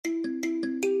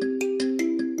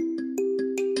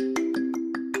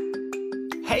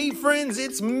friends,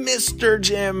 it's Mr.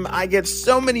 Jim. I get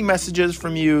so many messages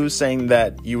from you saying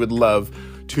that you would love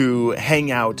to hang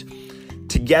out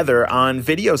together on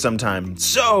video sometime.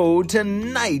 So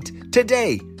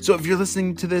today, so if you're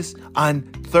listening to this on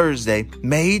Thursday,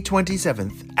 May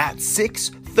 27th at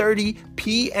 6:30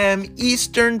 p.m.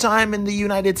 Eastern Time in the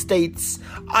United States,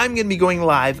 I'm going to be going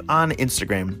live on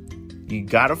Instagram. You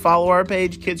got to follow our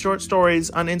page, Kid Short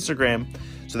Stories, on Instagram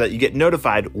so that you get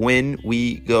notified when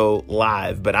we go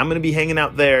live. But I'm going to be hanging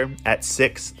out there at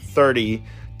 6:30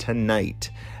 tonight.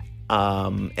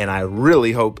 And I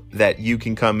really hope that you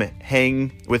can come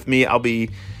hang with me.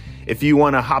 If you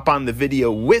want to hop on the video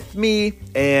with me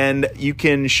and you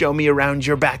can show me around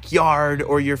your backyard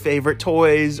or your favorite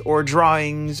toys or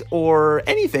drawings or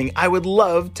anything, I would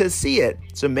love to see it.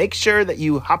 So make sure that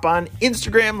you hop on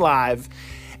Instagram Live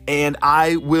and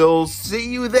I will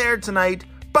see you there tonight.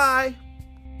 Bye.